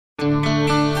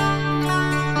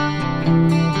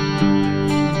Welcome,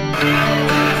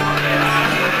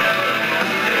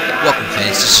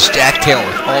 fans. This is Jack Taylor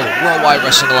with all the Worldwide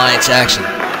Wrestling Alliance action.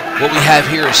 What we have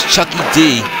here is Chuckie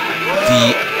D,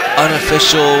 the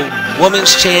unofficial women's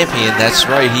champion. That's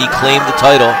right, he claimed the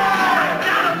title.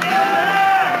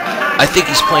 I think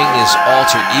he's playing his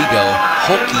alter ego,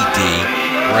 Chuckie D.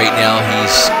 Right now,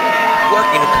 he's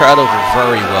working the crowd over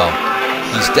very well.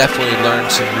 He's definitely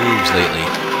learned some moves lately.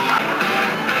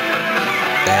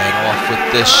 And off with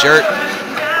this shirt.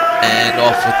 And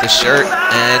off with the shirt.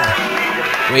 And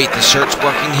wait, the shirt's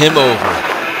working him over.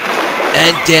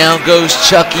 And down goes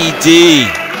Chuckie D.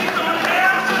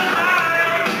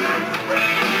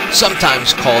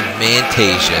 Sometimes called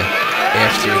Mantasia,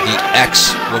 after the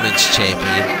ex-women's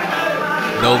champion,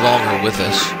 no longer with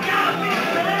us.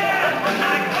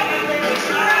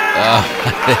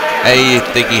 I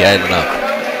think he had enough.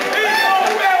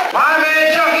 My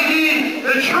man Chuckie D,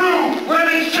 the true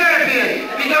women's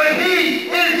champion, because he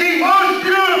is the most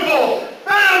beautiful,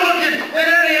 better looking than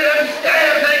any of them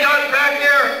stabs they got back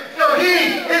there. So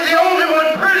he is the only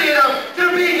one pretty enough to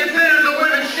be considered the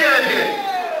women's champion.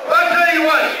 But I'll tell you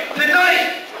what,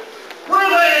 tonight we're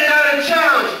laying down a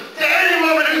challenge to any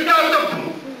woman who's got the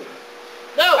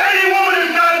any woman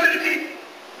who's got the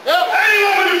any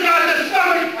woman who's got the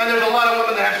stomach, and there's a lot of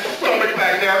women that have stomach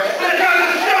back there, that got the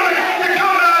stomach to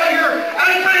come out here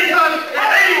and face us in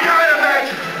any kind of match,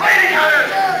 any kind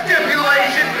of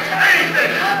stipulation,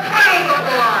 anything. I don't know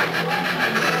the line.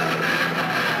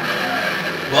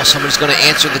 Well, somebody's going to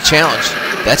answer the challenge.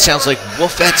 That sounds like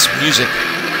Wolfette's music.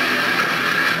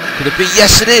 Could it be?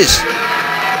 Yes, it is.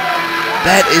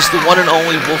 That is the one and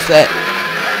only Wolfette.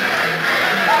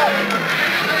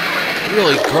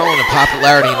 Really growing in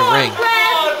popularity in the ring.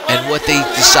 And what they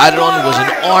decided on was an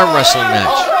arm wrestling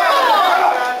match.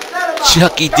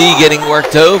 Chuckie D getting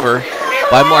worked over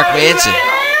by Mark Manson.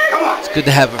 It's good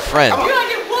to have a friend.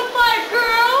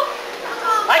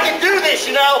 I can do this,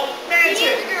 you know.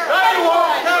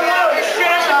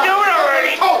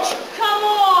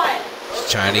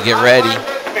 He's trying to get ready.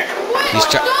 He's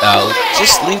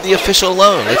just leave the official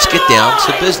alone. Let's get down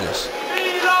to business.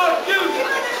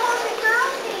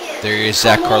 There is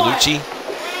Zach Carlucci,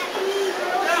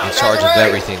 in charge of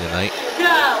everything tonight.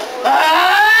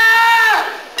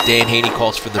 Dan Haney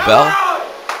calls for the bell,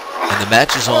 and the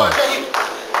match is on.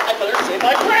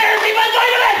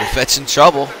 Wolfette's in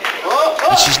trouble,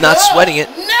 but she's not sweating it.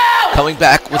 Coming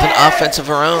back with an offense of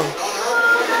her own.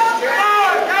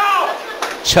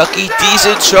 Chuckie D's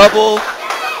in trouble.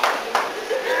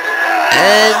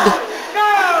 And,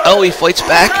 oh, he fights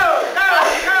back.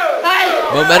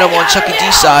 Momentum on Chuckie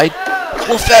D's side.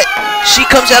 Wolfette, she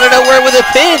comes out of nowhere with a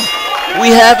pin. We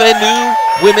have a new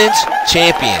women's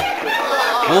champion.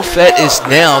 Wolfette is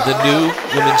now the new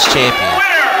women's champion.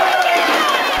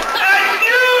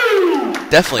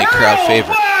 Definitely a crowd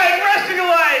favorite.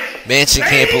 Manson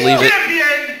can't believe it.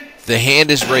 The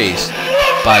hand is raised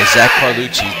by Zach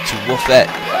Carlucci to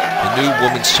Wolfette, the new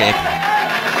women's champion.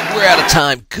 We're out of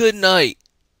time. Good night.